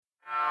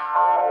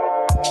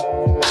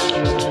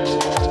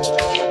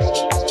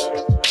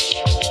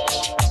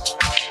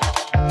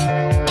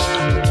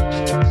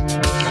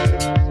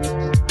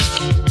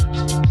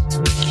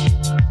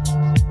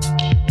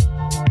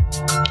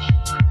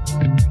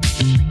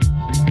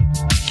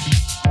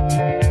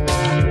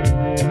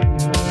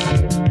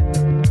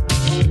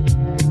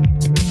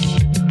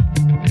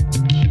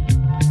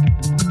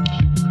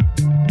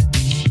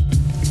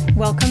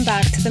Welcome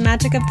back to the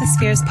Magic of the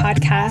Spheres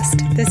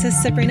podcast. This is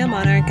Sabrina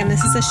Monarch, and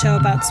this is a show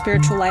about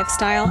spiritual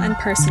lifestyle and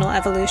personal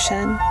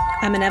evolution.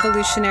 I'm an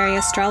evolutionary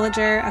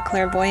astrologer, a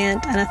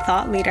clairvoyant, and a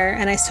thought leader,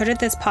 and I started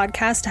this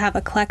podcast to have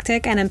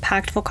eclectic and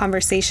impactful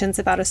conversations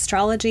about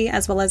astrology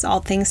as well as all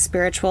things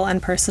spiritual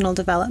and personal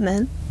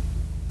development.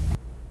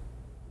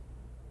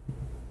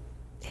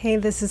 Hey,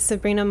 this is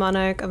Sabrina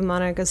Monarch of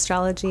Monarch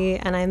Astrology,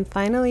 and I'm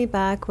finally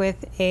back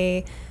with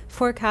a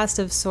forecast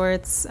of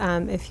sorts.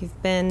 If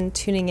you've been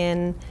tuning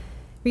in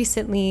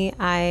recently,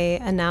 I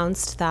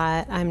announced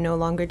that I'm no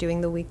longer doing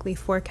the weekly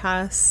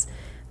forecasts,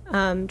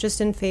 just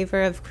in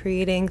favor of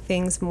creating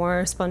things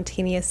more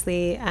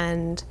spontaneously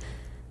and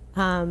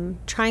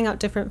trying out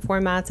different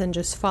formats and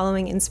just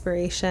following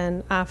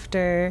inspiration.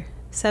 After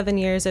 7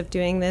 years of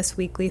doing this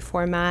weekly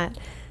format,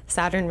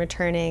 Saturn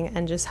returning,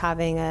 and just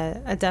having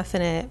a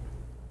definite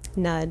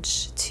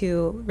nudge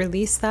to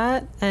release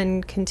that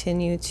and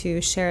continue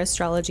to share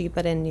astrology,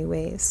 but in new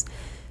ways.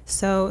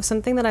 So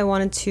something that I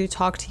wanted to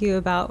talk to you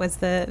about was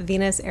the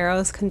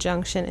Venus-Eros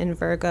conjunction in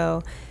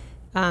Virgo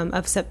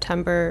of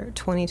September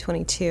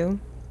 2022.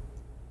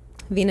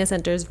 Venus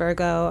enters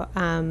Virgo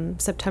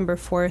September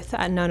 4th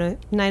at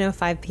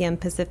 9:05 p.m.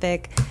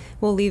 Pacific.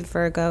 We'll leave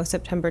Virgo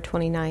September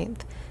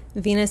 29th.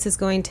 Venus is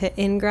going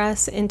to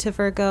ingress into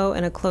Virgo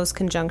in a close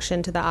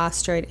conjunction to the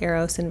asteroid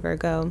Eros in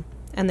Virgo,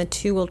 and the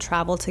two will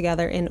travel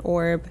together in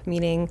orb,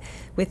 meaning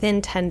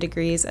within 10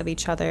 degrees of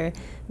each other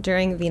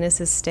during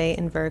Venus's stay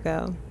in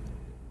Virgo.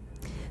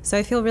 So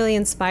I feel really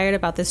inspired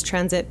about this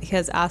transit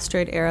because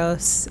asteroid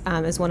Eros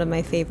is one of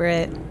my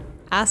favorite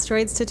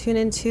asteroids to tune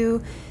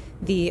into.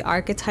 The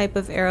archetype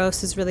of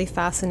Eros is really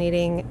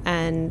fascinating,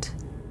 and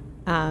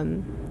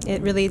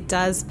it really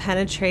does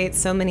penetrate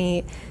so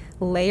many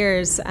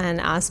layers and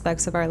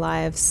aspects of our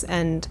lives,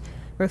 and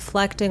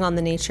reflecting on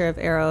the nature of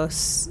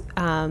Eros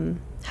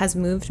has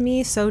moved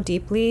me so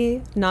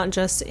deeply, not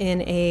just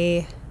in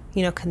a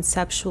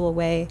conceptual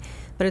way,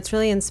 but it's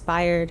really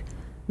inspired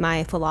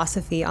my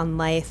philosophy on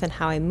life and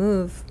how I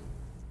move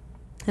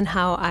and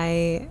how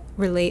I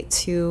relate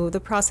to the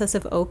process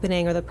of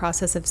opening or the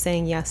process of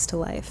saying yes to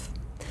life.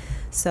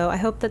 So I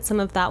hope that some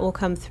of that will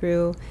come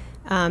through,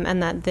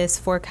 and that this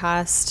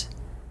forecast,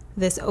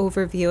 this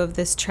overview of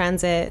this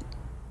transit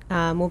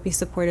will be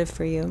supportive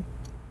for you.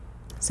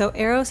 So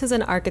Eros is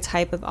an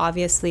archetype of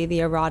obviously the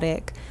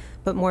erotic,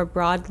 but more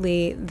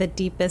broadly, the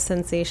deepest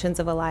sensations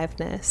of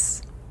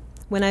aliveness.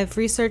 When I've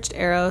researched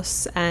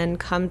Eros and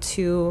come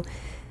to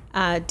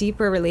a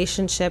deeper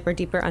relationship or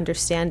deeper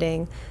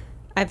understanding,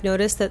 I've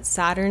noticed that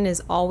Saturn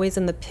is always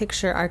in the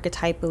picture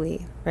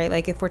archetypally, right?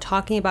 Like if we're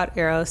talking about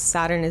Eros,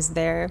 Saturn is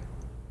there.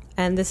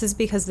 And this is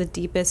because the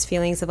deepest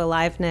feelings of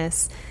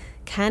aliveness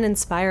can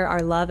inspire our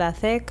love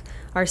ethic,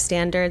 our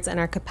standards, and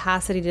our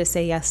capacity to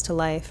say yes to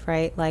life,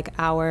 right? Like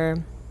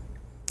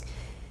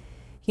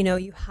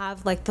you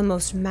have like the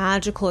most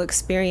magical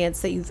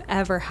experience that you've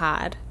ever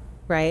had,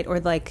 right? Or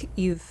like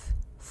you've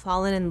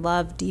fallen in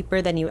love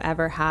deeper than you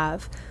ever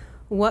have.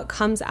 What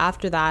comes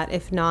after that,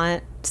 if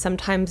not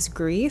sometimes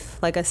grief,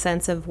 like a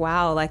sense of,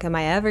 wow, like, am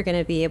I ever going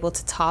to be able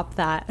to top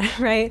that,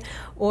 right?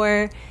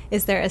 Or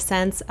is there a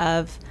sense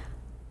of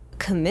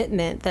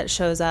commitment that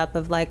shows up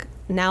of like,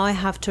 now I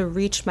have to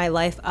reach my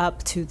life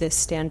up to this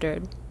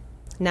standard.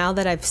 Now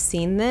that I've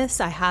seen this,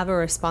 I have a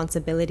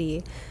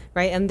responsibility,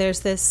 right? And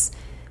there's this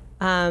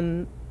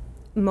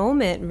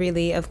moment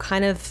really of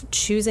kind of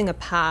choosing a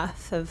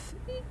path of,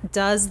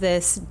 does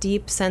this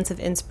deep sense of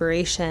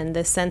inspiration,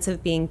 this sense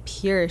of being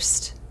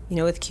pierced,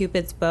 with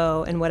Cupid's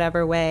bow in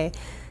whatever way,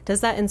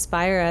 does that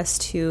inspire us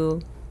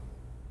to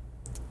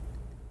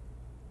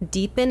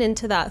deepen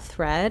into that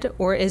thread?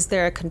 Or is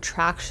there a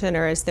contraction,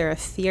 or is there a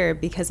fear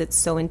because it's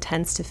so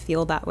intense to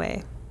feel that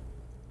way?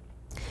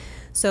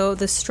 So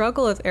the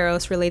struggle of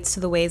Eros relates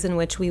to the ways in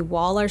which we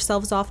wall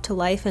ourselves off to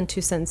life and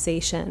to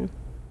sensation.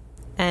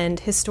 And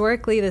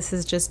historically, this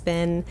has just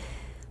been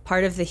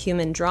part of the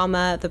human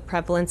drama. The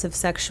prevalence of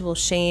sexual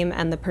shame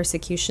and the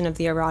persecution of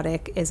the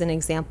erotic is an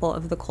example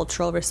of the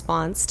cultural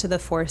response to the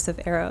force of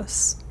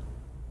Eros.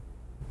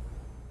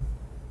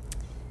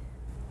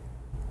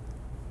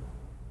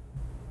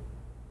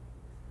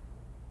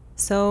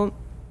 So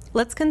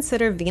let's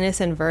consider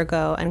Venus in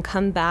Virgo and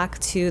come back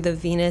to the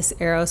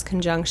Venus-Eros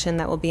conjunction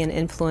that will be an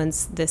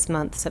influence this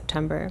month,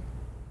 September.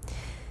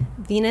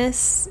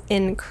 Venus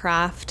in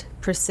craft,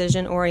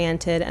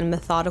 precision-oriented, and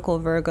methodical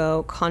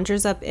Virgo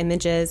conjures up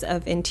images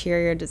of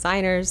interior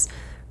designers,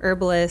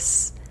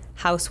 herbalists,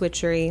 house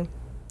witchery,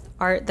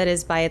 art that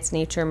is by its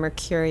nature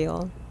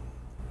mercurial,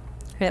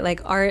 right?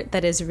 Like art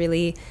that is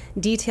really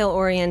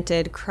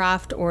detail-oriented,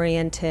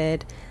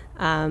 craft-oriented.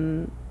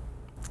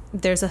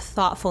 There's a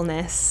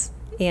thoughtfulness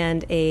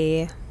and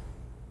we'll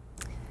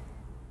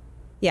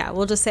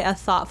just say a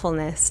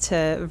thoughtfulness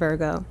to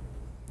Virgo.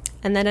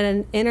 And then at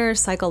an inner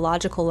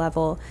psychological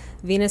level,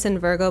 Venus in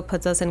Virgo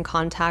puts us in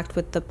contact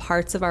with the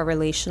parts of our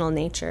relational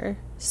nature.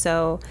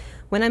 So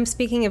when I'm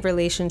speaking of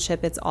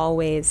relationship, it's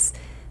always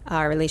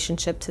our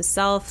relationship to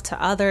self,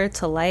 to other,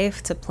 to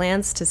life, to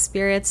plants, to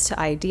spirits, to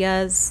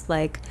ideas,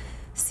 like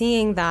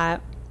seeing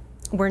that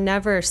we're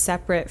never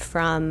separate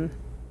from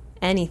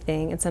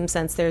anything. In some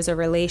sense, there's a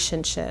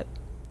relationship.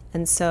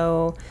 And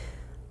so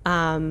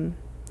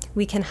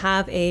we can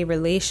have a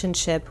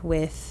relationship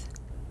with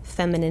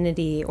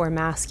femininity or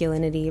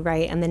masculinity,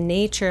 right? And the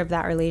nature of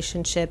that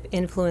relationship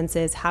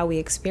influences how we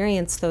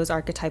experience those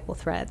archetypal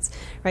threads,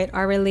 right?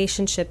 Our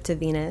relationship to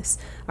Venus,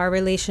 our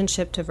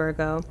relationship to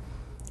Virgo.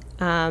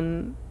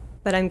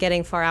 But I'm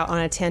getting far out on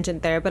a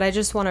tangent there. But I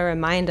just want to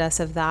remind us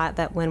of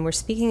that when we're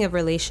speaking of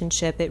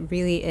relationship, it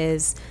really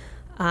is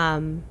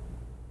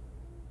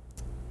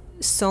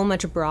so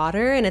much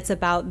broader. And it's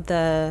about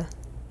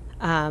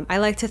I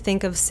like to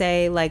think of,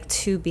 say, like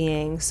two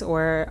beings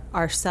or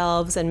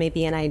ourselves and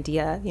maybe an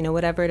idea,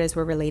 whatever it is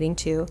we're relating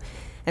to,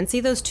 and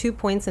see those 2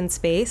 points in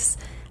space.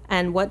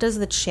 And what does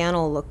the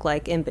channel look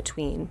like in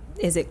between?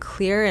 Is it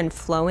clear and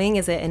flowing?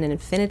 Is it an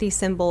infinity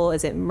symbol?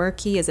 Is it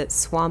murky? Is it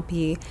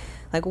swampy?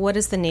 Like, what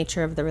is the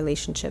nature of the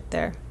relationship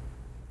there?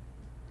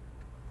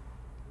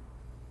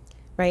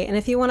 Right? And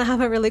if you want to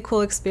have a really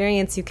cool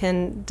experience, you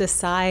can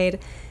decide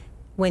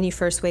when you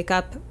first wake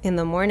up in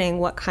the morning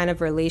what kind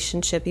of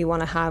relationship you want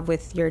to have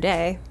with your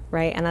day,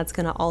 right? And that's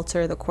going to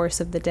alter the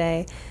course of the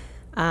day.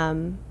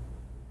 And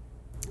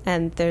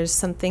there's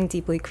something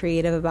deeply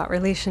creative about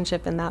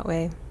relationship in that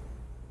way.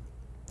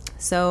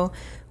 So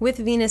with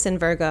Venus in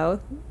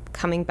Virgo,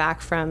 coming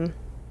back from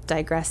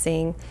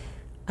digressing,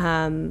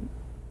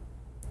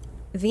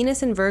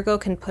 Venus in Virgo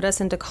can put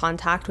us into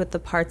contact with the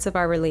parts of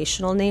our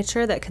relational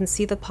nature that can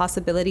see the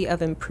possibility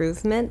of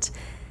improvement,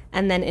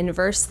 and then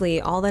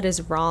inversely, all that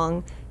is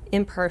wrong,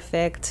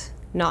 imperfect,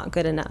 not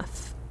good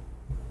enough.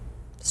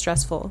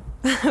 Stressful,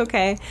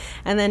 okay?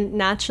 And then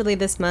naturally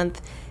this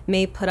month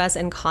may put us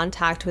in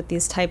contact with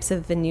these types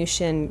of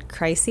Venusian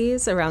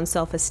crises around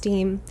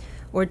self-esteem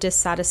or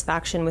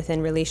dissatisfaction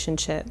within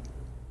relationship,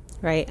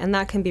 right? And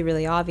that can be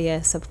really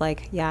obvious of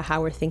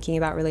how we're thinking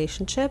about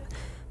relationship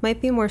might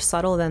be more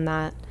subtle than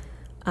that,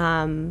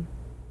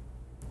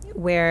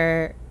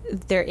 where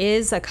there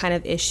is a kind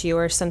of issue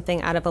or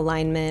something out of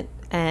alignment,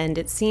 and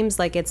it seems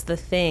like it's the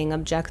thing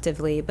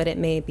objectively, but it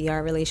may be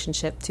our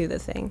relationship to the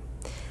thing.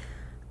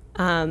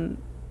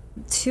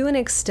 To an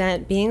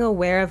extent, being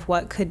aware of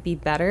what could be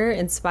better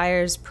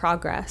inspires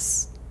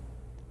progress,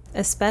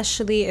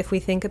 especially if we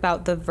think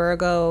about the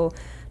Virgo,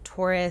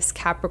 Taurus,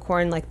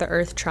 Capricorn, like the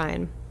Earth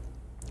trine,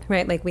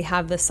 right? Like we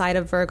have the side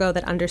of Virgo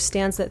that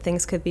understands that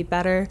things could be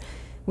better.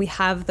 We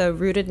have the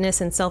rootedness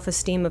and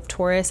self-esteem of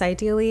Taurus,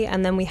 ideally,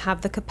 and then we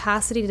have the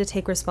capacity to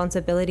take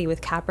responsibility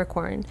with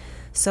Capricorn.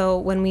 So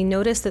when we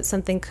notice that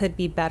something could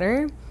be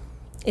better,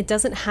 it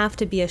doesn't have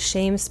to be a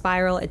shame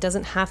spiral. It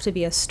doesn't have to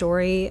be a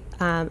story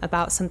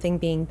about something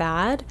being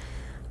bad,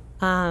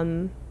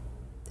 and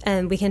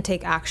we can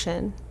take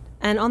action.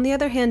 And on the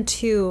other hand,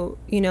 too,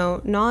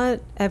 not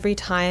every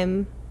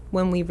time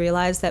when we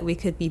realize that we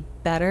could be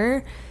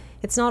better,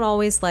 it's not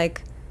always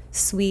like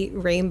sweet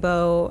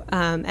rainbow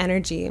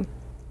energy.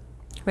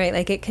 Right?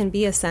 Like it can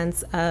be a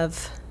sense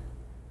of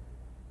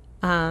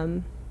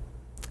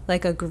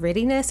like a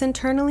grittiness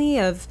internally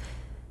of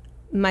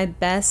my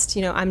best,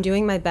 I'm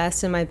doing my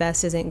best and my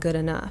best isn't good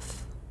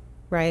enough.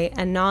 Right?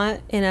 And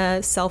not in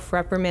a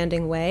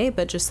self-reprimanding way,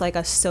 but just like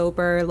a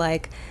sober,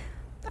 like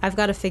I've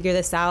got to figure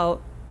this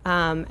out.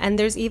 And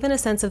there's even a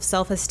sense of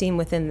self-esteem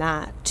within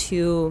that,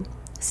 to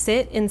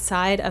sit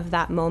inside of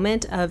that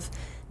moment of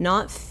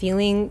not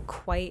feeling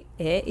quite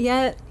it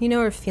yet,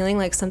 or feeling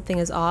like something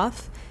is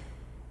off.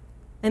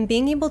 And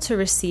being able to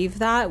receive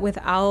that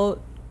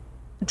without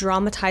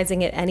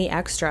dramatizing it any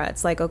extra.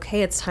 It's like,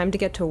 okay, it's time to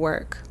get to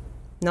work.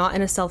 Not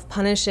in a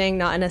self-punishing,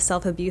 not in a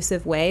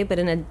self-abusive way, but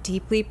in a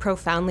deeply,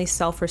 profoundly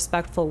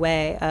self-respectful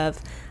way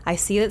of, I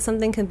see that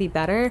something can be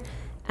better,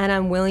 and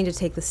I'm willing to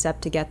take the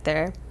step to get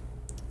there,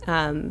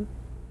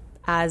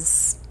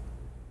 as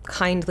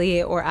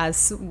kindly or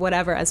as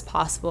whatever as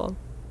possible.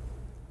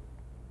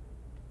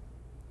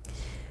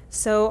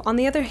 So on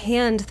the other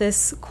hand,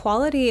 this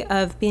quality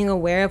of being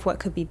aware of what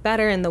could be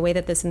better and the way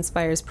that this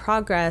inspires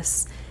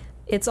progress,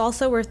 it's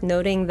also worth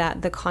noting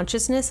that the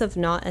consciousness of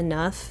not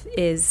enough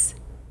is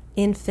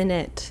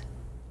infinite.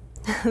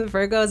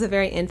 Virgo is a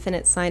very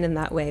infinite sign in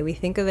that way. We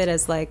think of it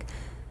as like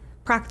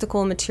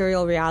practical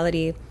material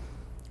reality.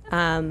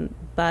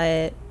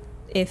 But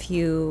if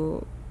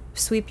you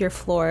sweep your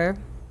floor,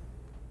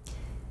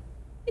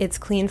 it's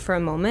clean for a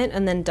moment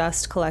and then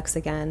dust collects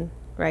again,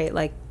 right?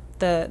 Like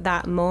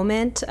that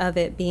moment of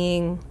it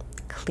being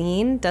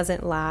clean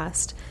doesn't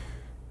last.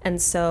 And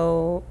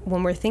so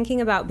when we're thinking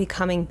about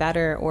becoming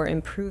better or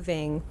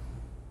improving,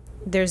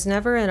 there's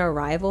never an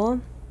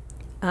arrival,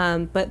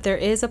 but there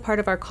is a part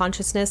of our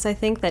consciousness, I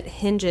think, that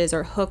hinges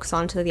or hooks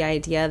onto the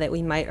idea that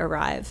we might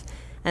arrive.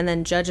 and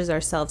then judges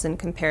ourselves in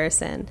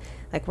comparison.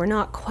 Like, we're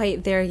not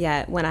quite there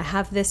yet. When I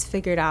have this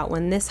figured out,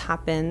 when this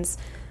happens.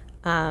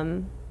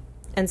 And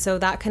so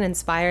that can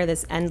inspire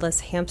this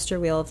endless hamster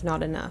wheel of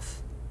not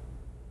enough.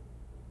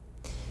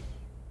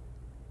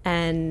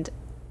 And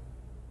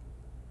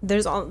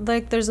there's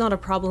not a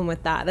problem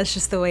with that. That's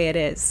just the way it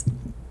is.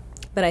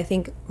 But I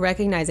think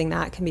recognizing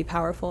that can be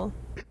powerful.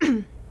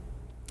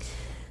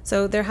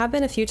 So there have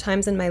been a few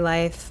times in my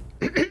life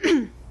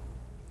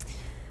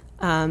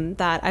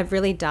that I've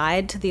really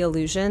died to the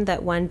illusion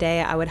that one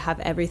day I would have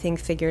everything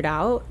figured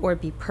out or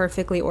be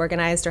perfectly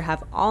organized or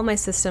have all my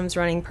systems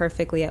running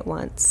perfectly at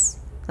once.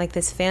 Like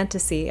this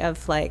fantasy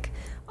of like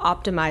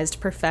optimized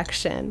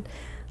perfection.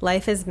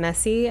 Life is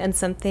messy, and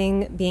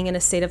something being in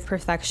a state of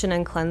perfection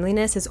and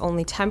cleanliness is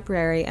only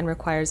temporary and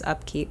requires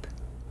upkeep.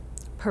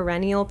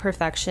 Perennial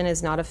perfection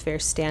is not a fair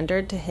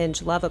standard to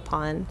hinge love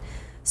upon,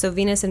 so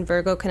Venus in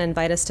Virgo can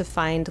invite us to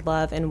find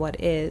love in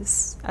what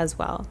is as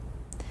well.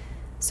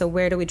 So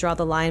where do we draw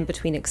the line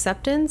between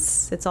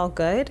acceptance, it's all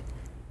good,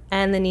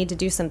 and the need to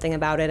do something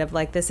about it, of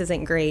like, this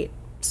isn't great,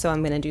 so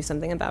I'm going to do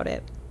something about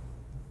it?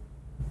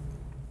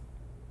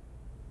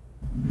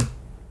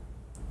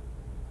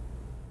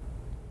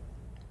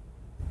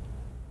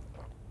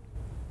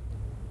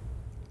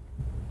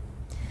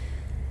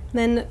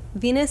 Then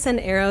Venus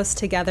and Eros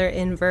together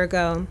in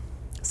Virgo,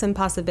 some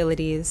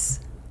possibilities.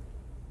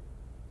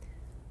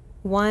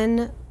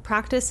 1,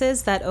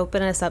 practices that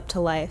open us up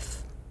to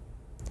life.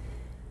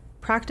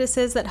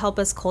 Practices that help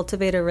us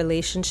cultivate a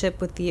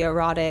relationship with the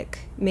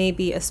erotic may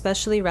be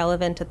especially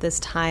relevant at this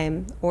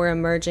time or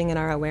emerging in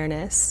our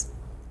awareness.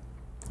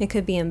 It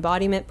could be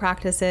embodiment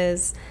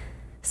practices,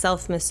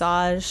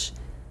 self-massage,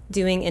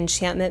 doing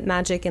enchantment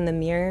magic in the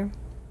mirror,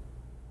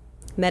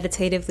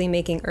 meditatively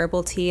making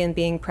herbal tea and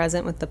being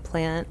present with the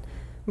plant,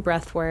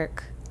 breath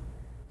work,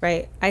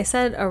 right? I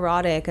said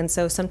erotic, and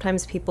so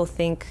sometimes people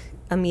think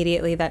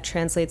immediately that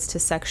translates to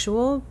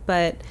sexual,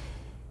 but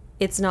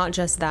it's not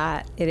just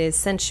that. It is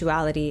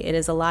sensuality, it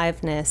is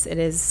aliveness, it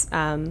is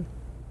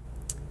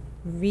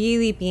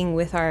really being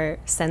with our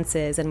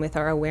senses and with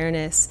our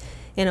awareness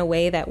in a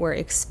way that we're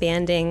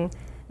expanding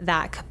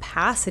that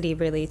capacity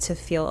really to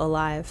feel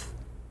alive.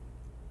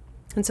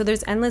 And so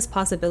there's endless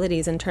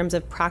possibilities in terms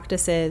of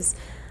practices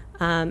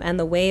and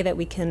the way that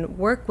we can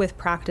work with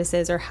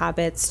practices or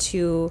habits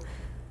to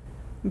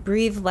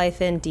breathe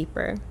life in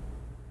deeper,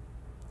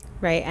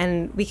 right?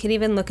 And we can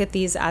even look at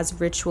these as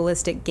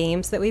ritualistic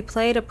games that we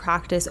play to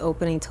practice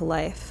opening to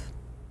life.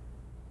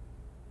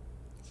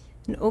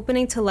 And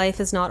opening to life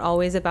is not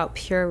always about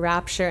pure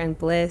rapture and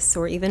bliss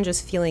or even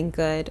just feeling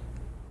good.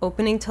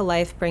 Opening to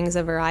life brings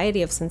a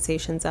variety of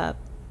sensations up.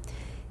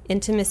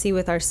 Intimacy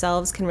with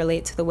ourselves can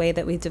relate to the way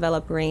that we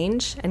develop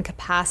range and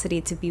capacity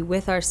to be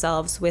with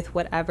ourselves with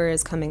whatever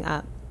is coming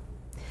up.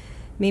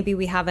 Maybe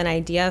we have an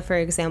idea, for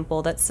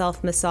example, that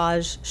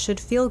self-massage should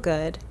feel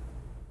good,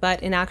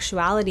 but in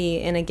actuality,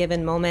 in a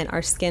given moment,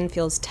 our skin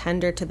feels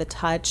tender to the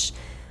touch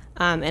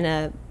in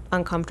an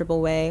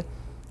uncomfortable way,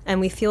 and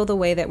we feel the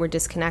way that we're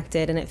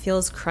disconnected, and it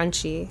feels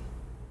crunchy.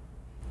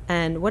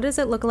 And what does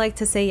it look like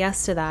to say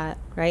yes to that,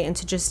 right? And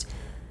to just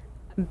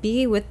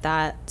be with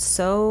that.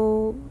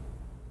 So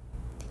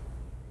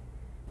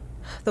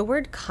the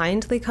word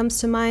kindly comes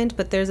to mind,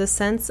 but there's a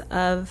sense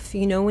of,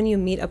 you know, when you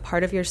meet a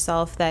part of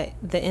yourself that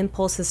the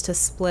impulse is to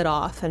split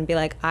off and be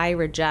like, I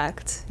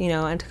reject, you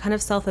know, and to kind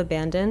of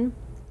self-abandon,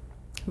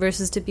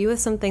 versus to be with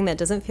something that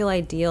doesn't feel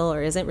ideal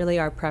or isn't really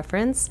our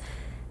preference,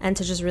 and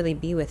to just really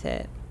be with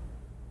it.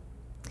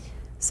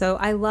 So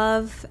I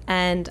love,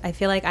 and I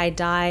feel like I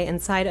die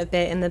inside a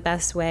bit in the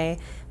best way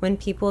when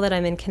people that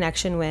I'm in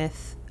connection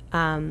with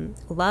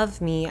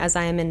love me as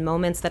I am in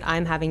moments that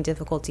I'm having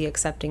difficulty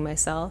accepting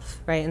myself,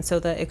 right? And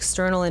so the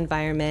external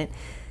environment,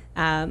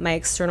 my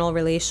external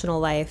relational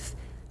life,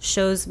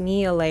 shows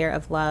me a layer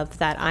of love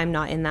that I'm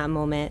not in that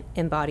moment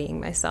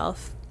embodying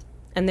myself.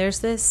 And there's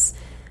this,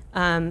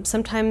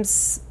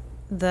 sometimes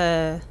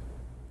the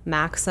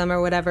maxim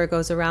or whatever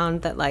goes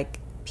around that like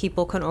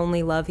people can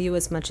only love you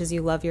as much as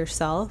you love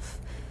yourself.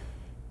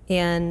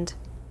 And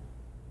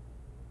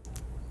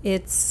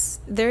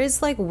there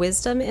is like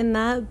wisdom in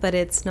that, but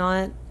it's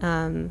not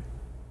the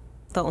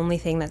only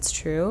thing that's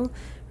true,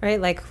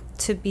 right? Like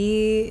to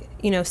be,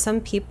 you know,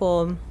 some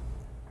people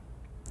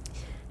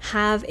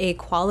have a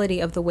quality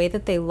of the way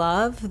that they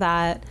love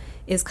that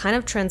is kind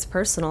of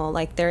transpersonal,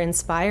 like they're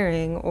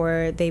inspiring,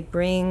 or they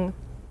bring,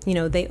 you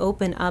know, they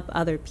open up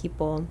other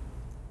people.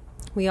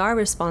 We are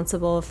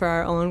responsible for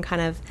our own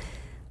kind of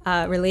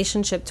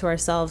relationship to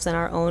ourselves and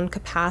our own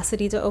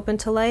capacity to open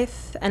to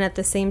life. And at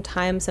the same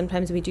time,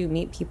 sometimes we do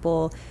meet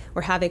people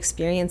or have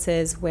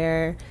experiences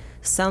where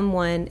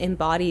someone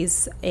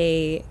embodies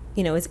a,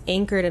 you know, is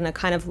anchored in a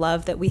kind of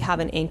love that we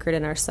haven't anchored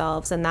in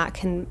ourselves, and that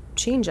can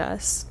change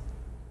us.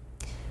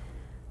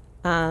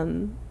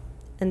 And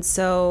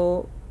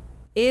so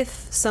if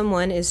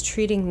someone is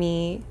treating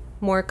me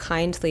more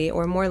kindly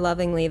or more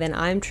lovingly than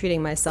I'm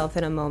treating myself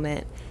in a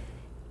moment,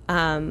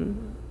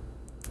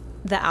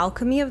 the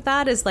alchemy of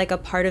that is like a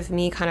part of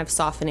me kind of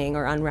softening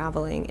or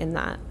unraveling in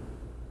that.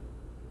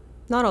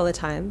 Not all the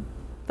time,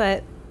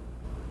 but,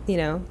 you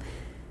know,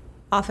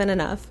 often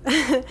enough,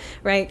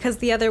 right? Because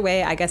the other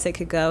way I guess it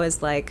could go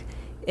is like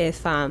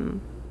if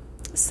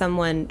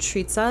someone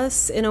treats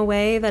us in a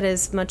way that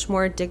is much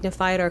more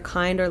dignified or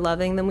kind or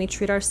loving than we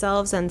treat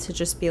ourselves, and to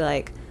just be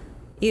like,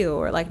 ew,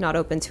 or like not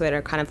open to it,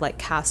 or kind of like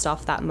cast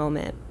off that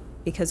moment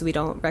because we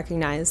don't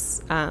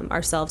recognize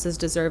ourselves as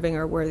deserving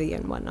or worthy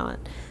and whatnot.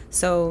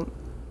 So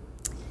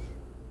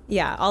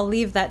yeah, I'll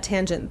leave that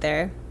tangent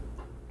there.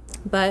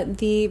 But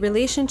the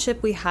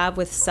relationship we have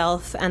with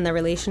self and the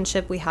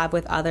relationship we have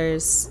with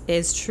others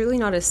is truly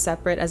not as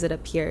separate as it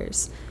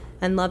appears.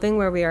 And loving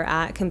where we are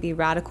at can be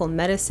radical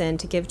medicine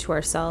to give to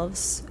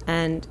ourselves,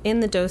 and in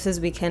the doses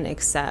we can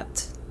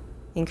accept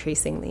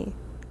increasingly.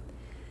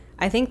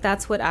 I think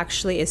that's what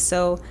actually is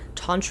so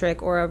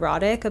tantric or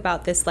erotic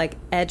about this like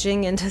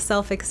edging into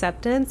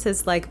self-acceptance,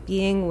 is like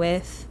being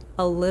with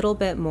a little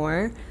bit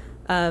more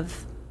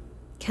of,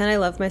 can I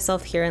love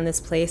myself here in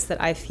this place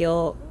that I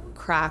feel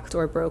cracked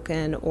or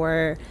broken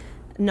or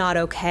not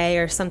okay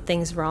or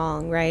something's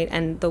wrong, right?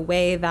 And the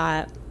way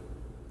that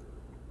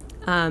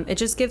it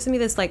just gives me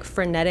this like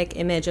frenetic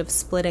image of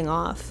splitting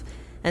off,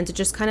 and to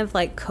just kind of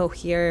like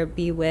cohere,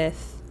 be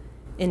with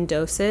in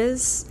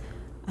doses,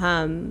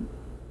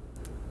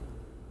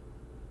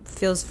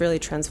 feels really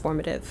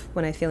transformative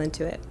when I feel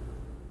into it.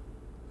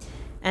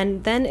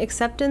 And then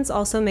acceptance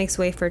also makes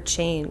way for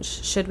change,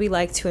 should we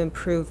like to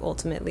improve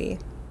ultimately.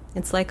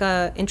 It's like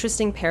a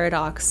interesting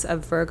paradox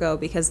of Virgo,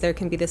 because there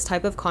can be this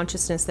type of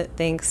consciousness that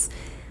thinks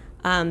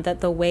that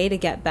the way to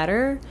get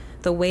better,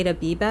 the way to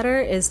be better,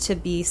 is to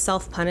be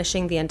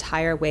self-punishing the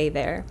entire way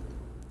there.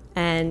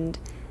 And,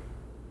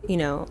 you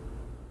know,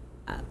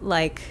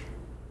 like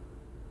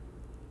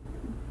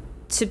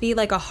to be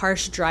like a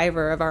harsh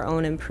driver of our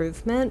own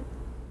improvement.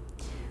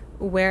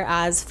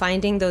 Whereas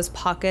finding those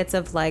pockets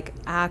of like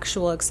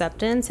actual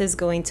acceptance is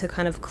going to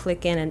kind of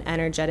click in an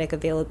energetic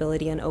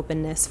availability and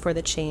openness for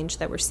the change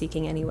that we're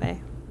seeking anyway.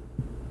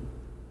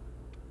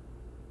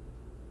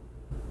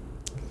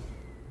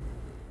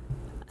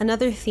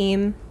 Another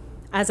theme,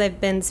 as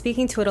I've been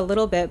speaking to it a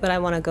little bit, but I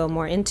want to go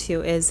more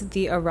into, is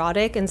the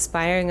erotic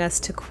inspiring us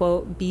to,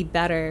 quote, be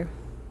better.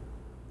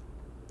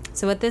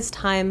 So at this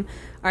time,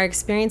 our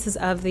experiences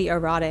of the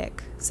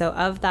erotic, so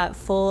of that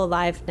full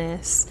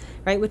aliveness,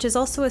 right, which is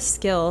also a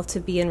skill to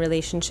be in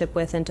relationship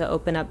with and to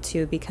open up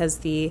to, because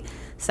the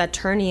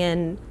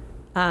Saturnian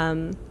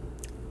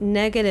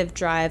negative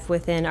drive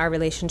within our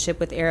relationship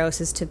with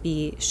Eros is to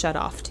be shut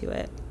off to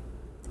it.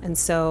 And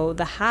so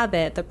the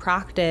habit, the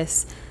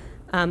practice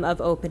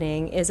of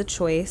opening is a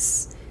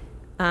choice,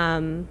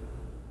 can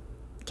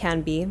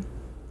be,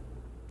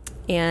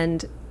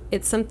 and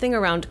it's something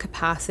around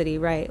capacity,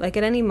 right? Like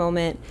at any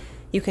moment,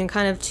 you can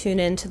kind of tune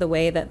into the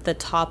way that the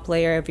top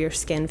layer of your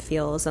skin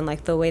feels, and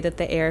like the way that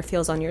the air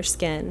feels on your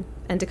skin,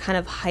 and to kind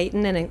of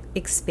heighten and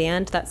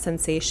expand that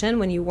sensation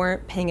when you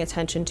weren't paying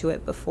attention to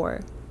it before.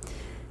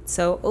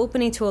 So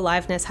opening to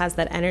aliveness has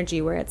that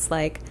energy where it's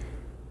like,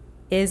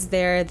 is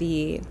there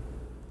the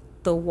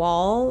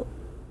wall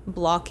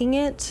blocking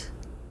it,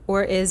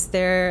 or is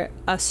there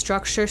a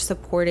structure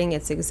supporting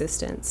its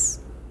existence?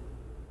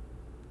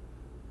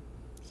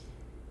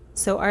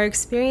 So our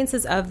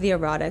experiences of the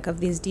erotic, of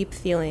these deep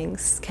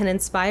feelings, can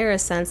inspire a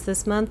sense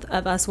this month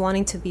of us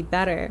wanting to be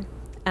better.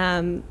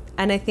 And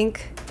I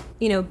think,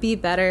 you know, be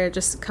better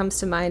just comes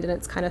to mind, and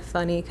it's kind of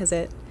funny because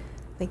it,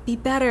 like, be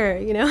better,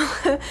 you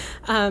know?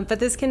 But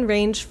this can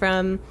range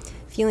from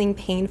feeling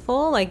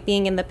painful, like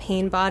being in the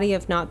pain body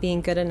of not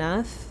being good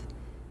enough,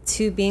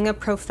 to being a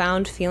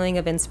profound feeling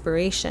of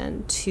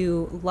inspiration,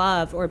 to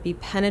love or be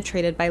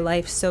penetrated by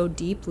life so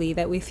deeply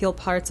that we feel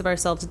parts of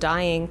ourselves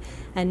dying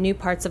and new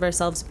parts of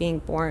ourselves being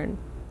born.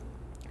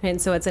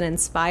 And so it's an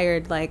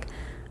inspired, like,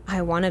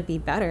 I want to be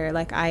better.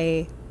 Like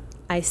I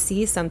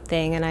see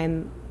something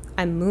and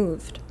I'm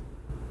moved.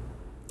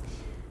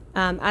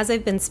 As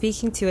I've been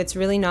speaking to, it's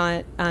really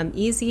not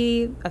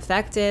easy,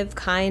 effective,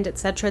 kind,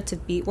 etc. to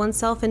beat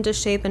oneself into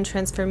shape and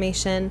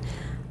transformation.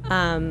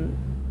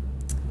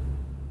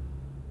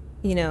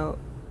 You know,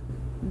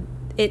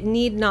 it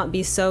need not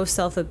be so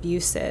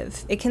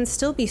self-abusive. It can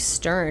still be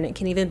stern. It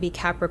can even be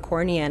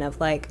Capricornian of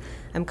like,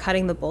 I'm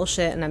cutting the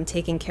bullshit and I'm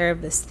taking care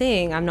of this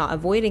thing. I'm not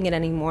avoiding it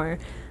anymore.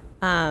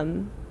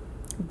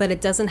 But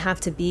it doesn't have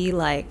to be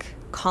like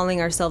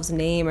calling ourselves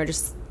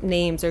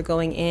names or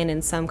going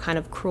in some kind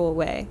of cruel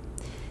way.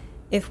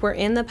 If we're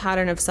in the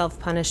pattern of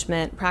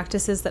self-punishment,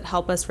 practices that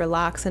help us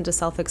relax into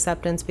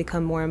self-acceptance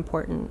become more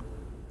important.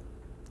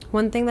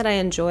 One thing that I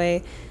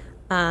enjoy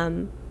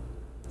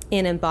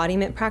in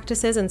embodiment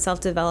practices and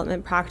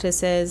self-development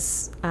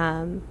practices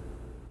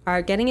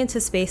are getting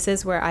into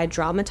spaces where I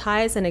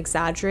dramatize and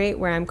exaggerate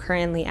where I'm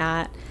currently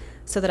at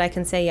so that I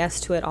can say yes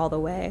to it all the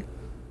way,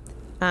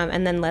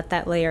 and then let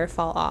that layer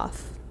fall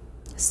off.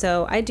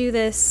 So I do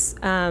this,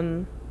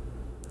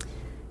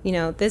 you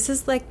know, this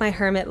is like my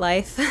hermit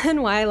life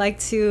and why I like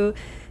to,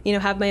 you know,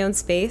 have my own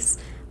space.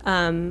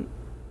 Kind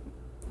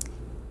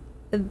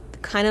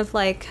of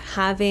like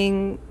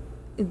having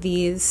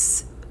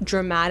these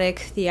dramatic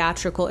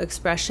theatrical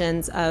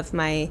expressions of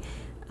my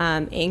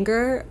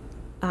anger,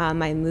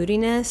 my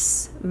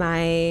moodiness,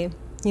 my,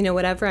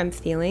 whatever I'm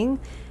feeling,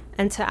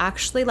 and to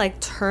actually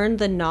like turn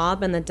the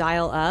knob and the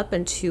dial up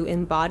and to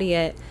embody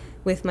it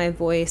with my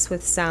voice,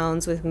 with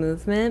sounds, with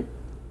movement,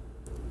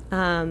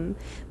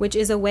 which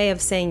is a way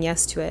of saying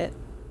yes to it.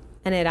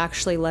 And it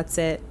actually lets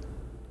it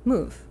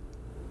move.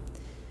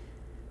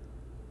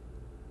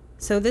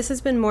 So this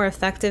has been more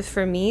effective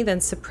for me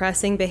than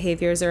suppressing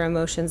behaviors or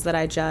emotions that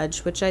I judge,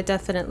 which I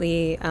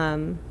definitely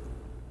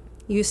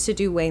used to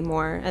do way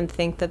more and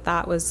think that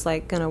that was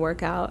like going to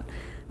work out.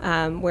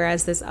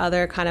 Whereas this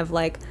other kind of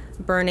like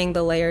burning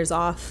the layers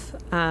off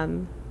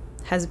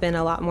has been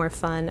a lot more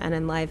fun and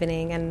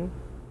enlivening and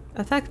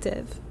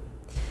effective.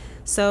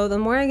 So the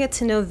more I get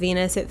to know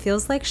Venus, it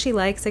feels like she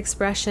likes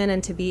expression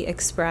and to be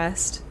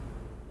expressed.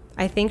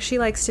 I think she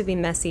likes to be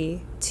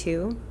messy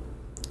too.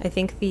 I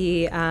think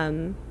the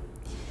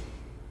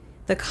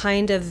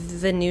kind of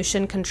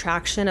Venusian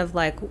contraction of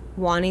like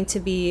wanting to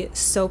be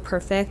so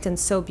perfect and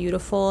so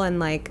beautiful and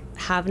like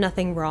have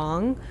nothing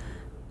wrong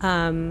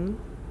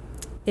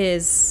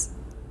is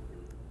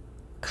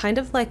kind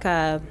of like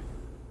a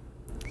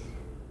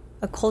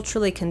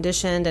culturally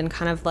conditioned and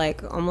kind of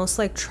like almost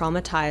like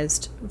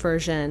traumatized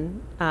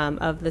version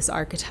of this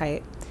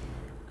archetype.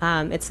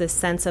 It's this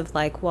sense of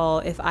like, well,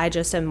 if I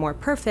just am more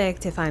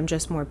perfect, if I'm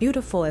just more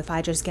beautiful, if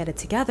I just get it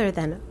together,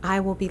 then I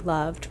will be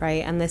loved,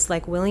 right? And this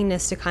like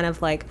willingness to kind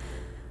of like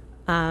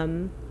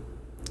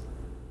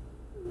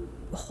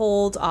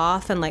hold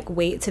off and like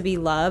wait to be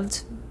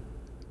loved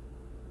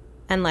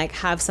and like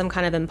have some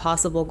kind of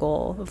impossible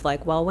goal of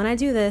like, well, when I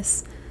do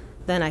this,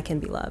 then I can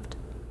be loved.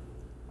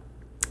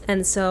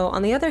 And so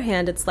on the other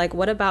hand, it's like,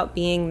 what about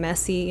being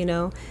messy,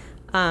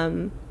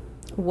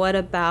 what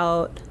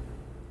about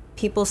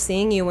people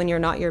seeing you when you're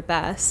not your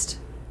best,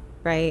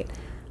 right?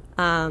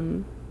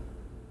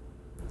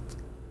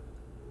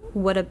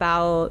 What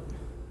about,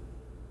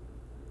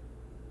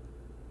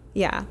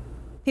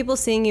 people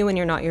seeing you when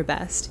you're not your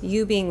best,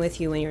 you being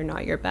with you when you're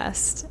not your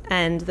best.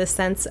 And the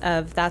sense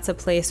of that's a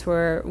place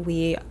where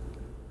we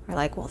are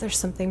like, well, there's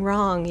something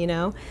wrong,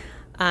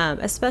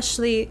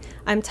 especially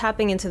I'm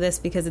tapping into this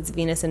because it's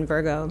Venus in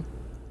Virgo.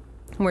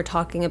 We're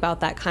talking about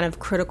that kind of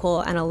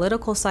critical,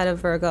 analytical side of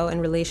Virgo in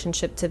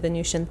relationship to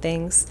Venusian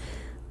things,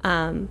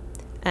 and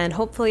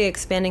hopefully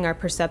expanding our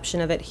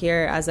perception of it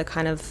here as a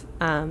kind of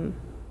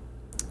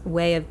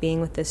way of being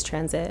with this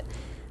transit.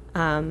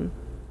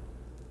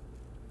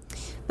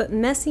 But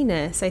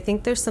messiness, I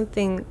think there's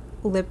something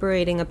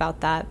liberating about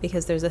that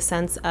because there's a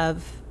sense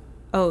of,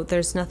 oh,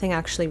 there's nothing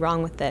actually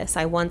wrong with this.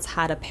 I once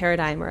had a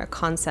paradigm or a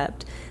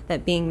concept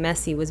that being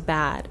messy was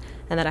bad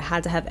and that I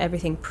had to have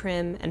everything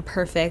prim and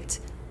perfect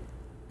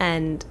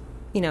and,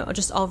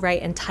 just all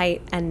right and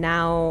tight. And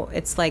now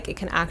it's like it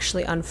can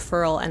actually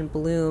unfurl and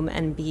bloom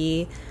and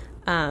be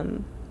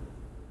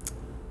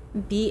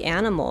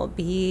animal,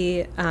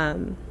 be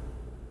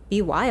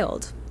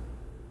wild,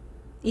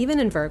 even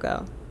in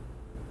Virgo,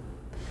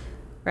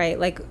 right?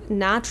 Like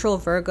natural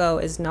Virgo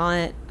is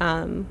not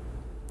the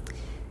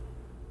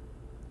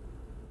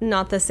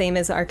same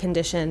as our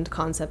conditioned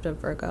concept of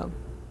Virgo.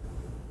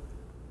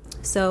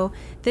 So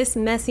this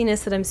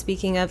messiness that I'm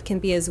speaking of can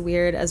be as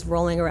weird as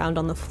rolling around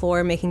on the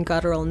floor, making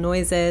guttural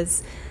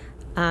noises,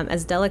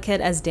 as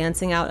delicate as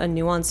dancing out a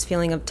nuanced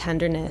feeling of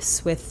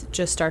tenderness with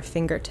just our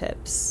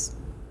fingertips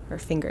or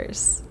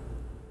fingers.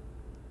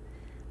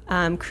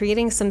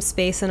 Creating some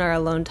space in our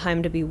alone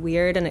time to be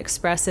weird and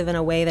expressive in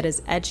a way that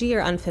is edgy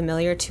or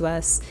unfamiliar to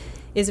us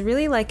is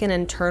really like an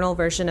internal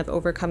version of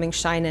overcoming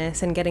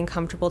shyness and getting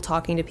comfortable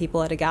talking to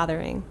people at a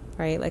gathering,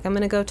 right? Like I'm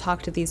going to go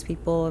talk to these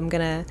people. I'm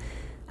going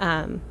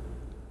to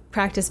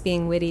practice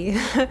being witty.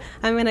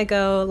 I'm going to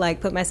go like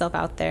put myself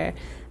out there.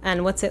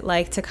 And what's it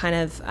like to kind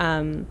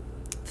of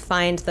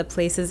find the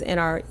places in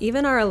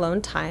even our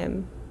alone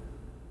time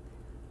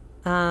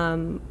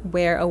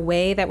where a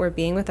way that we're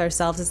being with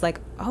ourselves is like,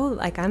 oh,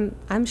 like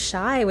I'm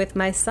shy with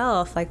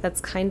myself. Like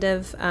that's kind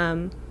of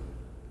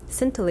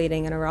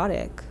scintillating and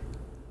erotic.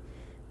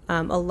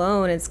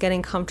 Alone, it's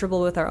getting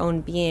comfortable with our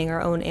own being,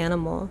 our own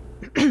animal.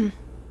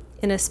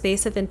 In a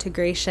space of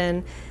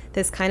integration,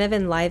 this kind of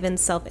enlivened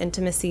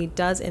self-intimacy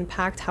does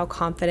impact how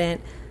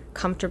confident,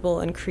 comfortable,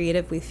 and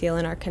creative we feel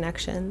in our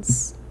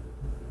connections.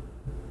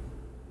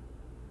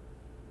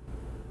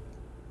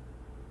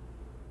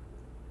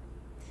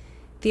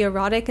 The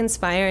erotic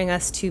inspiring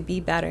us to be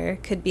better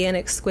could be an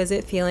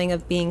exquisite feeling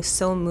of being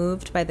so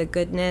moved by the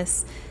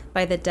goodness,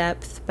 by the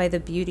depth, by the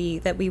beauty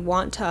that we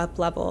want to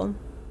up-level.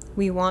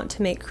 We want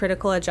to make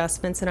critical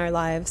adjustments in our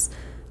lives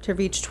to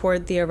reach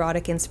toward the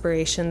erotic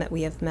inspiration that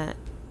we have met.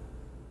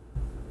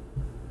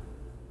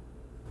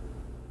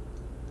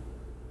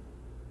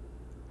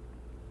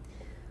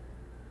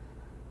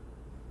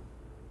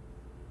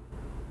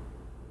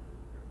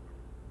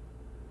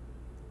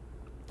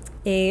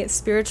 A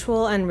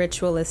spiritual and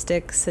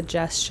ritualistic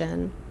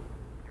suggestion.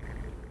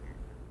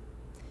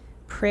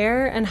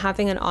 Prayer and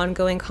having an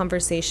ongoing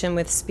conversation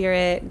with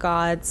spirit,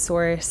 God,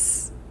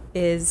 source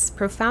is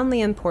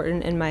profoundly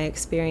important in my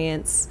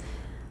experience.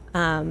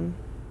 And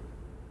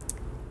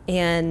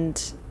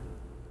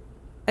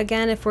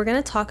again, if we're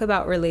going to talk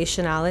about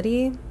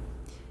relationality,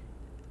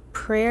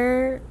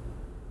 prayer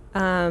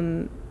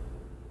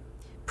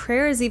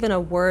is even a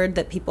word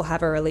that people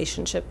have a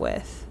relationship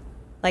with.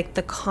 Like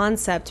the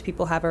concept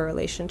people have a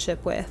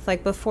relationship with.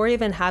 Like before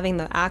even having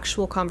the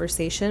actual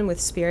conversation with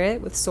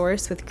spirit, with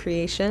source, with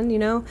creation,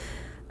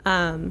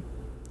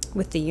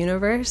 with the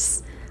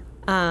universe,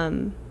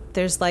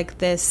 there's like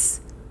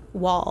this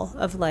wall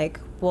of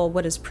like, well,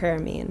 what does prayer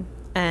mean?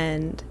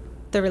 And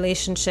the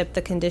relationship,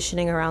 the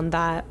conditioning around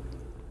that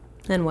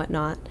and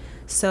whatnot.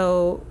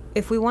 So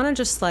if we want to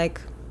just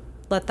like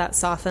let that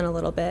soften a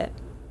little bit,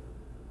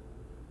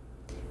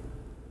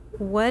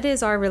 what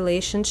is our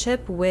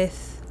relationship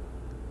with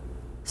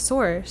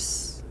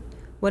source?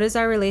 What is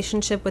our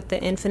relationship with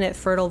the infinite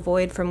fertile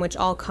void from which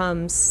all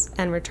comes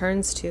and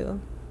returns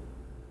to?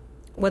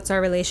 What's our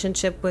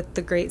relationship with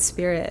the Great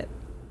Spirit?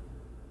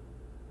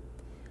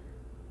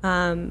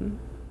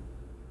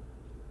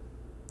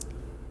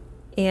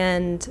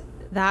 And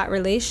that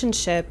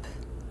relationship,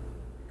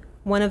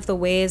 one of the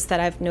ways that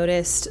I've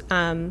noticed,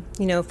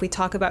 if we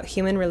talk about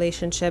human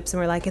relationships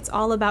and we're like, it's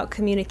all about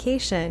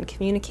communication.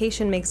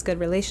 Communication makes good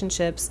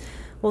relationships.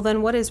 Well,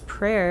 then what is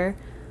prayer?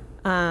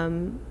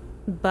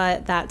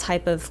 But that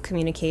type of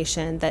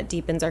communication that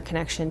deepens our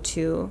connection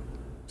to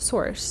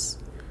source.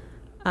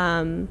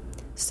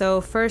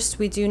 So first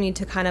we do need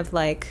to kind of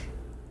like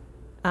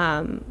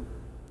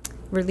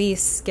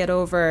get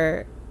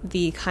over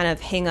the kind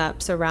of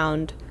hang-ups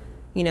around,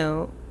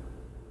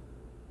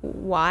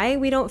 why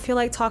we don't feel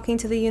like talking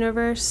to the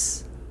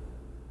universe.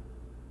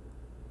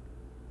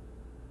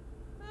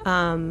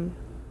 And,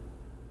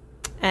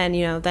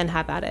 then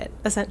have at it,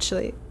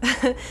 essentially.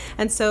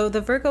 And so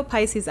the Virgo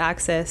Pisces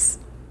axis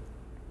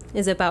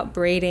is about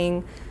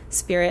braiding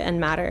spirit and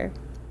matter,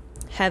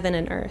 heaven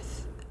and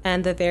earth,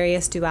 and the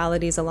various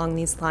dualities along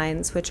these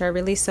lines, which are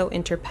really so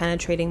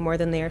interpenetrating more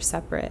than they are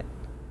separate.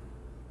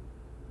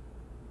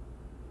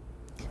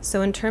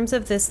 So in terms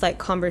of this like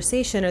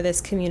conversation or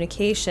this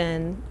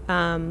communication,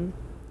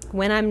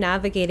 when I'm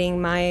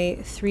navigating my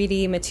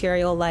 3D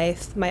material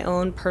life, my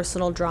own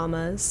personal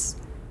dramas,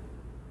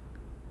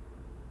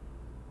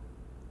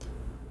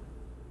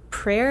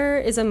 prayer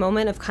is a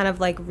moment of kind of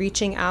like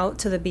reaching out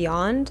to the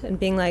beyond and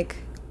being like,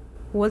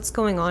 what's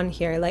going on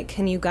here? Like,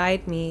 can you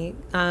guide me?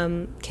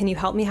 Can you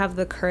help me have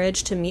the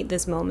courage to meet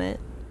this moment?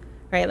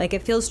 Right? Like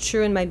it feels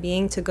true in my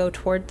being to go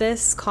toward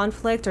this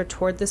conflict or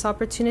toward this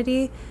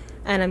opportunity,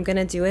 and I'm going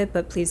to do it,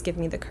 but please give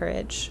me the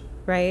courage,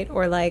 right?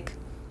 Or like,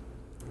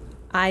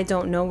 I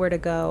don't know where to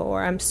go,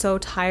 or I'm so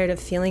tired of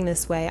feeling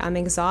this way. I'm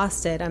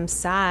exhausted. I'm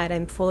sad.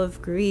 I'm full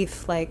of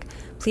grief. Like,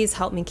 please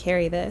help me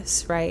carry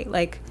this, right?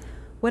 Like,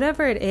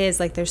 whatever it is,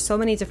 like there's so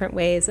many different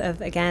ways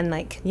of, again,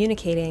 like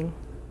communicating.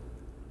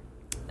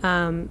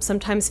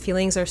 Sometimes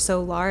feelings are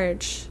so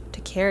large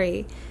to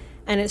carry,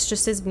 and it's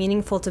just as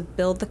meaningful to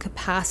build the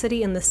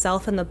capacity in the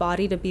self and the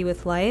body to be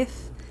with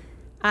life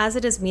as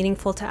it is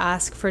meaningful to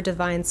ask for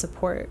divine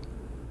support.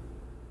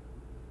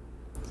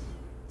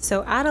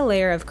 So at a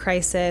layer of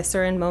crisis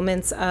or in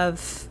moments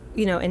of,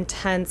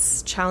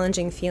 intense,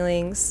 challenging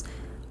feelings,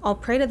 I'll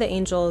pray to the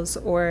angels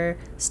or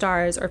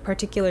stars or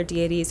particular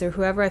deities or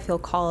whoever I feel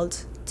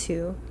called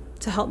to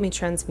help me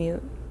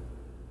transmute.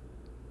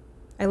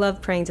 I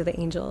love praying to the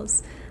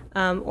angels.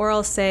 Or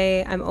I'll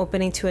say I'm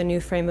opening to a new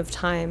frame of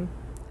time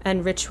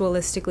and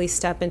ritualistically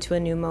step into a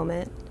new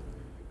moment.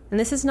 And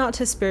this is not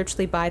to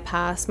spiritually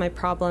bypass my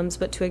problems,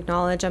 but to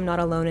acknowledge I'm not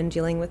alone in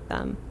dealing with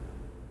them.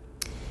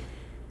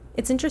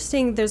 It's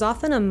interesting, there's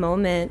often a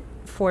moment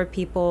for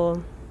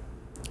people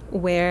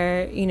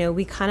where,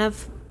 we kind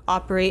of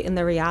operate in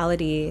the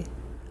reality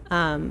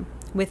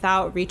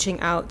without reaching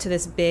out to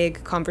this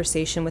big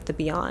conversation with the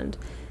beyond.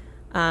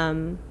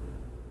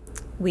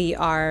 We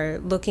are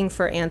looking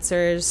for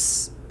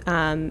answers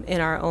in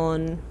our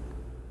own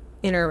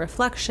inner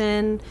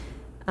reflection,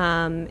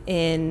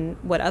 in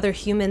what other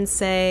humans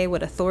say,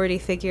 what authority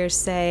figures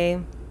say,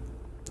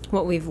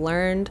 what we've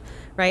learned,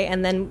 right?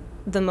 And then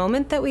the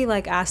moment that we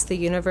like ask the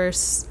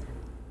universe,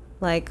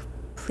 like,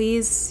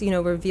 please,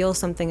 reveal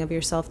something of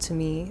yourself to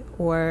me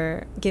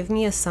or give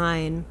me a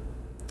sign,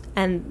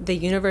 and the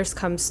universe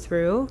comes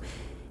through,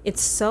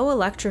 it's so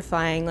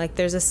electrifying. Like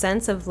there's a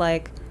sense of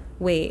like,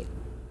 wait,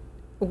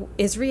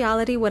 is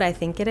reality what I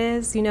think it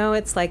is?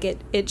 It's like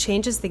it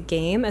changes the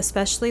game,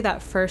 especially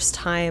that first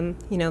time.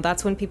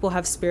 That's when people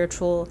have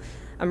spiritual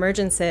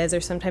emergences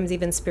or sometimes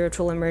even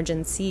spiritual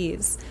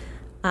emergencies.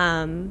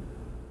 And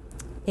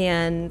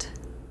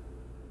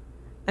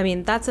I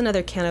mean, that's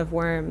another can of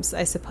worms,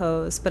 I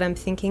suppose. But I'm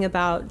thinking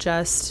about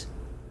just,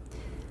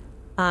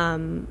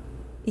 how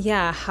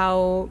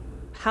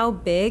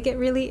big it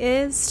really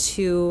is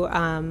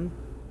to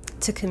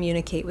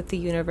communicate with the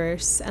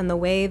universe, and the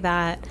way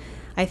that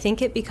I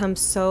think it becomes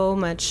so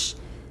much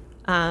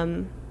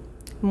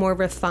more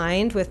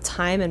refined with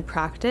time and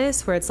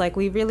practice, where it's like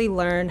we really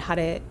learn how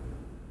to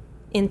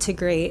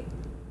integrate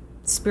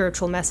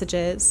spiritual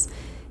messages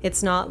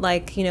It's not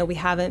like, we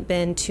haven't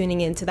been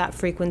tuning into that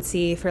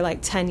frequency for like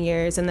 10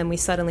 years and then we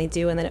suddenly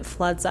do, and then it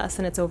floods us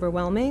and it's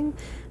overwhelming.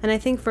 And I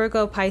think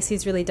Virgo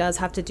Pisces really does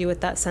have to do with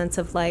that sense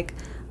of like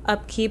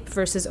upkeep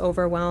versus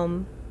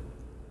overwhelm.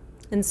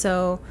 And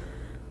so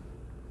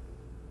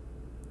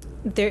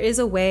there is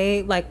a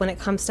way, like when it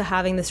comes to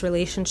having this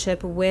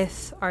relationship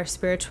with our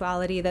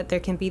spirituality, that there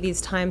can be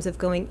these times of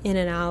going in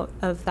and out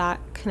of that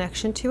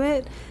connection to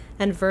it.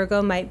 And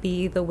Virgo might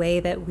be the way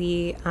that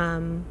we,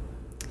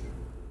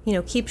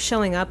 keep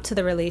showing up to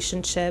the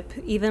relationship,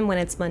 even when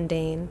it's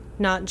mundane,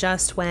 not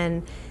just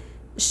when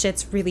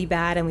shit's really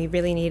bad and we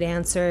really need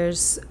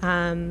answers,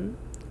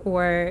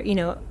 or,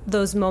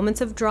 those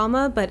moments of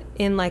drama, but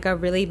in like a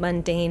really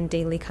mundane,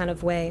 daily kind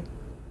of way.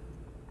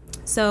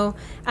 So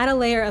add a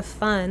layer of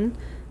fun,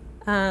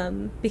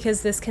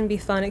 because this can be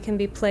fun. It can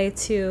be play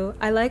too.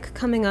 I like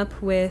coming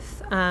up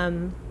with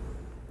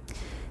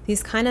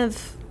these kind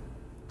of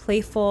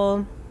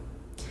playful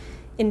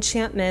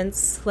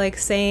enchantments, like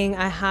saying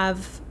I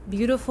have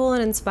beautiful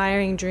and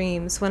inspiring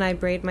dreams when I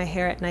braid my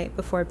hair at night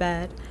before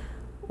bed,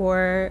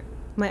 or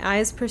my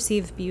eyes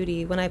perceive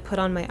beauty when I put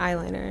on my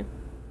eyeliner.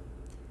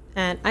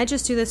 And I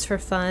just do this for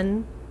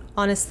fun.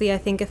 Honestly, I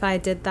think if I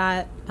did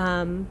that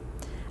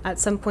at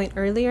some point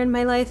earlier in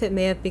my life, it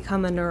may have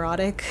become a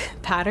neurotic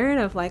pattern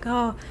of like,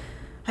 oh,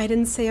 I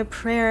didn't say a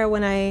prayer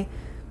when I,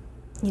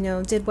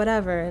 did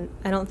whatever. And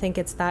I don't think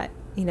it's that,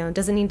 it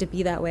doesn't need to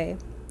be that way.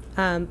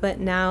 But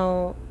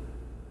now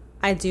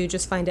I do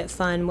just find it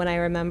fun when I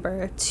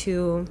remember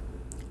to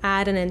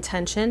add an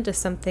intention to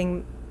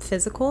something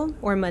physical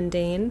or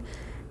mundane,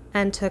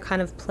 and to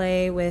kind of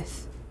play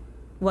with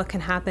what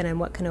can happen and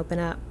what can open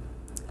up.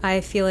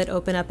 I feel it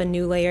open up a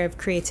new layer of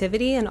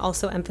creativity and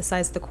also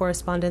emphasize the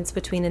correspondence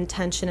between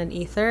intention and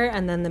ether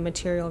and then the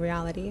material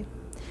reality.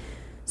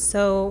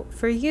 So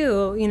for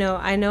you,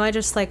 I know I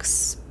just like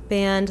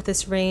spanned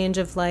this range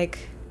of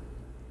like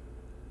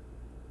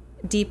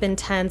deep,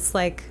 intense,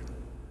 like,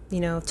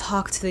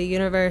 talk to the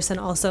universe, and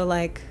also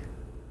like,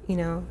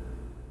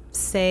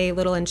 say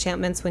little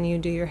enchantments when you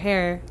do your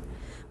hair.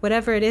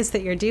 Whatever it is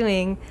that you're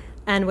doing,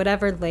 and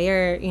whatever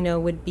layer,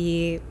 would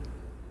be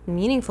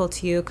meaningful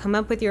to you, come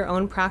up with your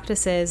own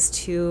practices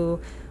to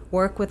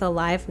work with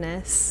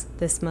aliveness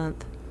this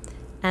month.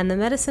 And the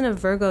medicine of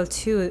Virgo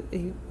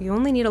too, you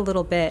only need a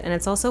little bit, and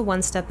it's also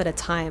one step at a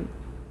time.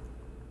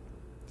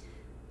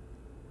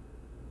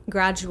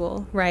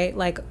 Gradual, right?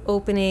 Like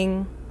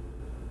opening,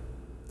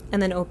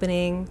 and then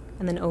opening,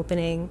 and then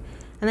opening,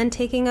 and then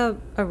taking a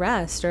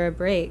rest or a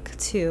break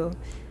too.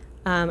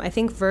 I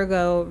think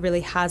Virgo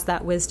really has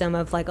that wisdom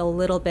of like a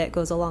little bit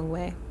goes a long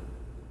way.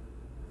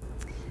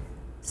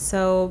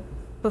 So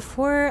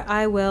before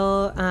I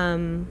will,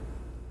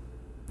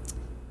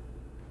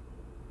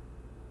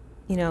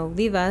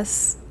 leave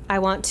us, I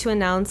want to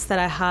announce that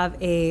I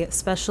have a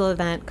special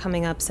event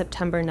coming up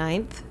September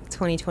 9th,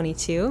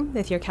 2022,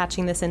 if you're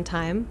catching this in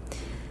time.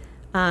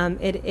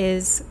 It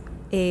is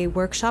a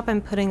workshop I'm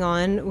putting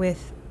on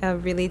with a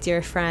really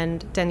dear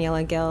friend,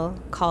 Daniela Gill,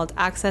 called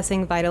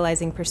Accessing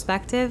Vitalizing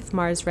Perspective,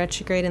 Mars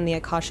Retrograde in the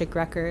Akashic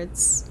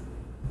Records.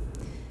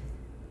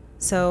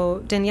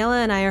 So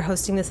Daniela and I are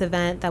hosting this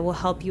event that will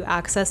help you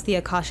access the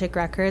Akashic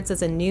Records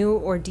as a new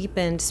or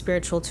deepened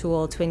spiritual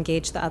tool to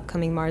engage the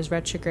upcoming Mars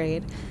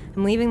retrograde.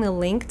 I'm leaving the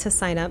link to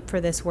sign up for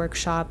this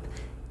workshop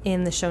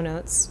in the show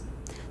notes.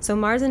 So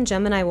Mars and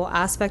Gemini will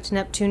aspect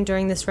Neptune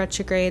during this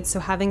retrograde, so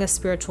having a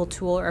spiritual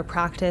tool or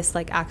practice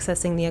like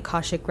accessing the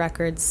Akashic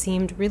Records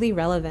seemed really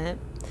relevant.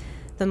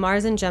 The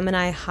Mars and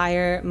Gemini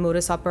higher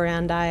modus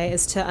operandi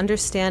is to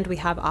understand we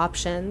have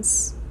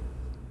options.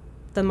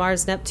 The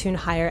Mars-Neptune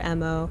higher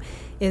MO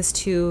is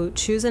to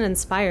choose an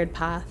inspired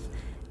path,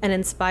 an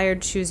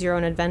inspired choose your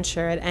own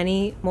adventure at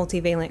any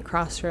multivalent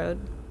crossroad.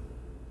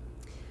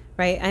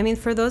 Right? I mean,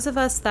 for those of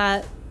us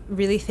that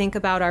really think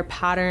about our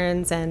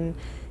patterns and,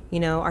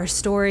 our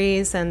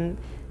stories and,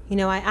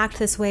 I act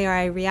this way or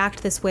I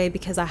react this way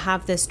because I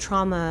have this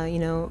trauma,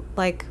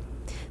 like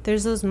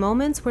there's those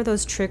moments where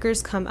those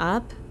triggers come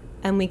up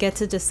and we get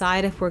to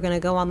decide if we're going to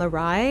go on the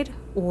ride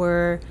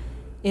or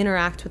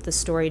interact with the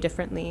story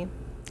differently.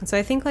 So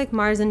I think like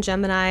Mars and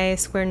Gemini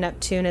square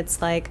Neptune,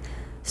 it's like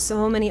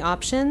so many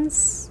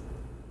options,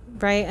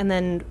 right? And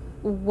then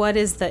what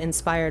is the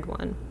inspired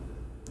one?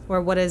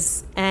 Or what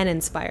is an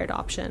inspired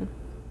option?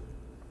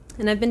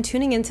 And I've been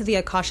tuning into the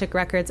Akashic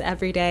Records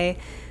every day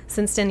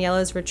since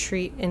Daniela's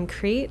retreat in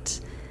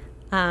Crete.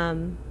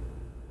 And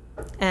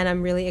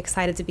I'm really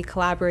excited to be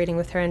collaborating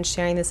with her and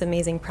sharing this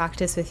amazing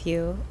practice with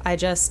you. I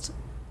just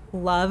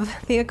love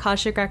the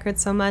Akashic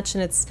Records so much,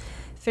 and it's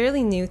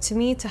fairly new to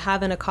me to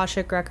have an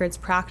Akashic Records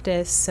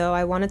practice, so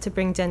I wanted to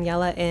bring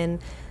Daniela in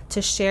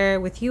to share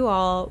with you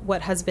all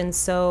what has been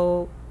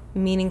so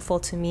meaningful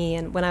to me.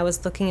 And when I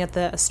was looking at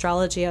the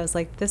astrology, I was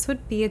like, this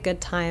would be a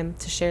good time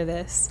to share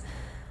this.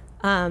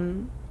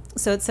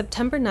 So it's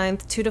September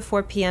 9th, 2 to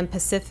 4 p.m.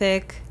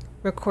 Pacific.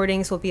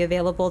 Recordings will be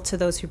available to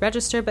those who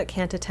register but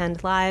can't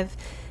attend live,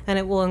 and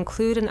it will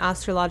include an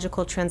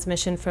astrological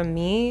transmission from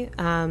me,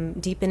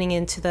 deepening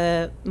into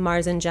the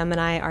Mars and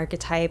Gemini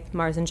archetype,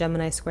 Mars and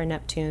Gemini square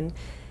Neptune.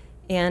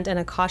 and an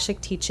Akashic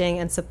teaching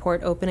and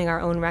support opening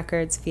our own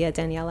records via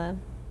Daniela.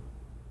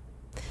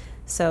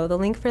 So the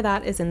link for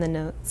that is in the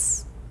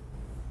notes.